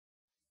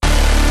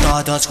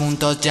Todos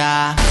juntos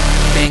ya,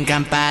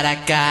 vengan para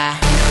acá.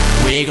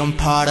 We gon'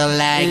 party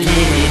like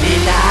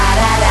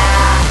li-li-li-la-la-la.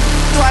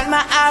 Tu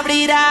alma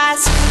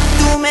abrirás,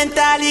 tu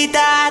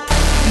mentalidad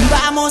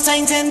vamos a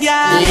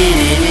incendiar.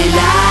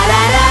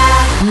 Li-li-li-la-la-la.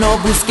 No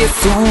busques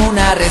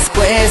una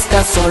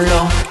respuesta,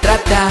 solo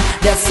trata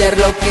de hacer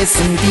lo que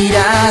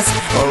sentirás.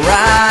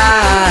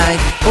 Alright,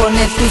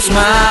 pone tus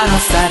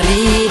manos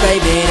arriba y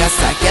verás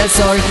hacia el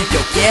sol. Yo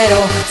quiero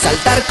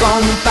saltar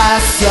con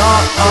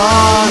pasión.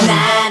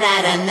 Na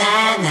na na na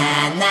na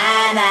na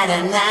na na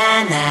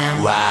na na.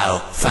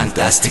 Wow,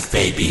 fantastic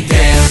baby.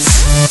 Dance.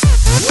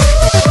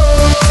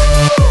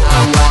 I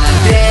wanna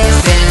dance,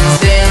 dance,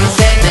 dance,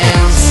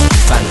 dance.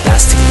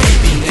 Fantastic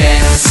baby,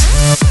 dance.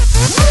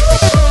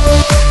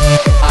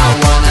 I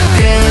wanna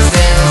dance,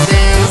 dance,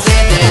 dance,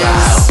 dance.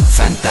 Wow,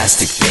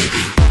 fantastic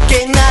baby. Que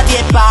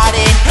nadie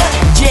pare,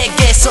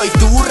 llegué, soy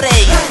tu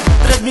rey.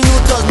 3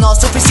 minutos no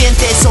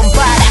suficientes son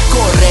para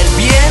correr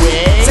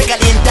bien. Se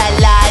calienta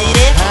el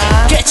aire,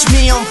 catch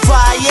me on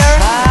fire.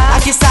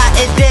 Aquí está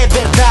el de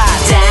verdad.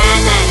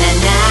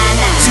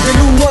 Si del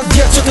 1 al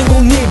 10 yo tengo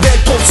un nivel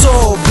por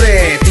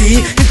sobre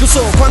ti.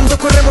 Incluso cuando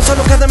corremos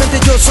alocadamente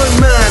yo soy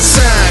más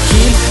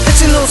ágil. El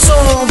cielo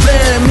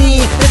sobre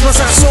mí es más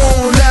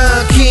azul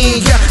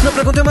aquí. Ya no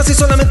pregunte más y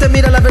solamente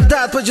mira la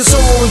verdad, pues yo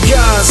soy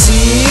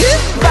así.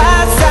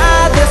 Vas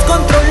a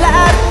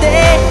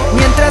descontrolarte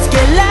mientras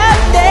que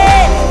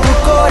late tu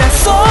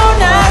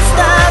corazón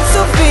hasta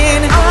su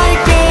fin. I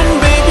can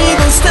baby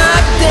don't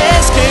stop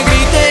this. Que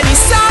griten y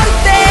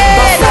salten.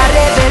 Vas a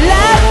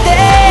revelarte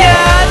y a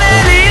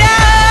delirar.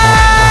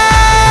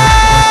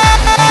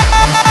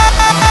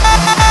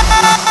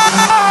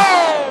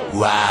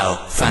 Wow,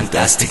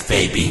 fantastic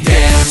baby.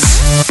 Dance.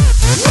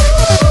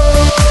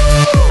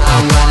 I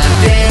wanna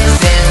dance,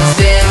 dance,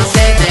 dance,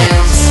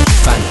 dance.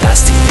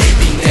 Fantastic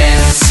baby.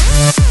 Dance.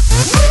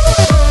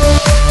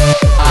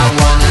 I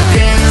wanna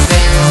dance,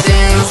 dance,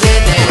 dance,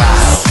 dance.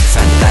 Wow,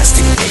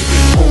 fantastic baby.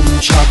 Boom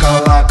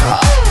chakalaka,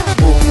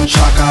 boom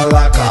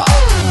chakalaka,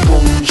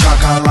 boom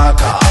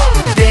chakalaka.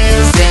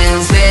 Dance,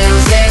 dance,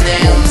 dance,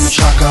 dance. Boom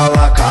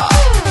chakalaka,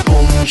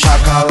 boom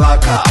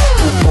chakalaka,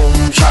 boom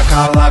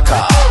chakalaka.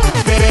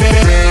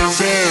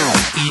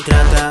 Y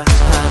trata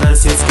a ver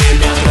si es que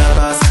me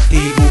atrapas.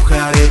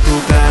 Dibujaré tu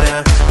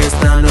cara.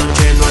 Esta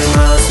noche no hay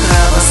más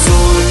trabas.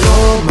 Solo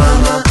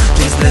mama,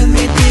 just let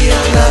me be a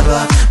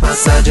lover.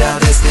 Más allá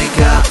de este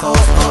caos.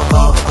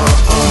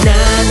 Na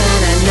na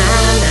na na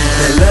na.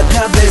 De la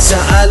cabeza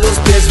a los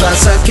pies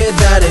vas a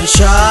quedar en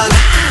shock.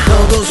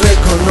 Todos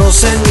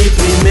reconocen mi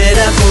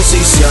primera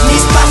posición.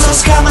 Mis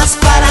pasos jamás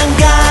paran,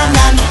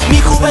 ganan.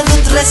 Mi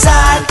juventud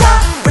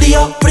resalta.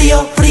 Frío,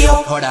 frío,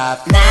 frío. Hold up.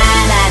 Na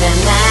na na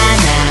na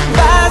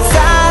na. vas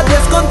a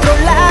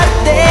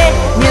descontrolarte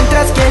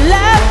mientras que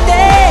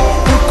late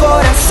tu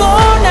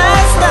corazón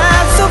hasta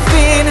su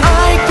fin. I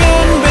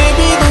can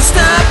baby don't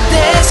stop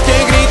this. Que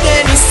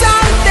griten y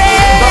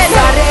salten. Vas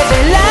a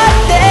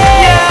revelarte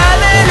y a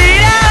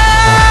delirar.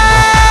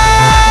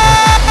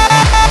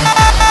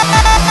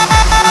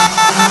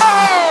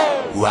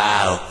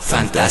 Wow,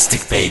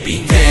 fantastic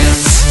baby.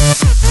 Dance.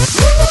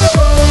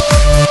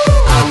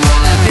 I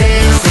wanna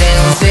dance,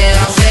 dance,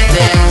 dance,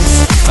 dance.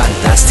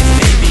 Fantastic baby.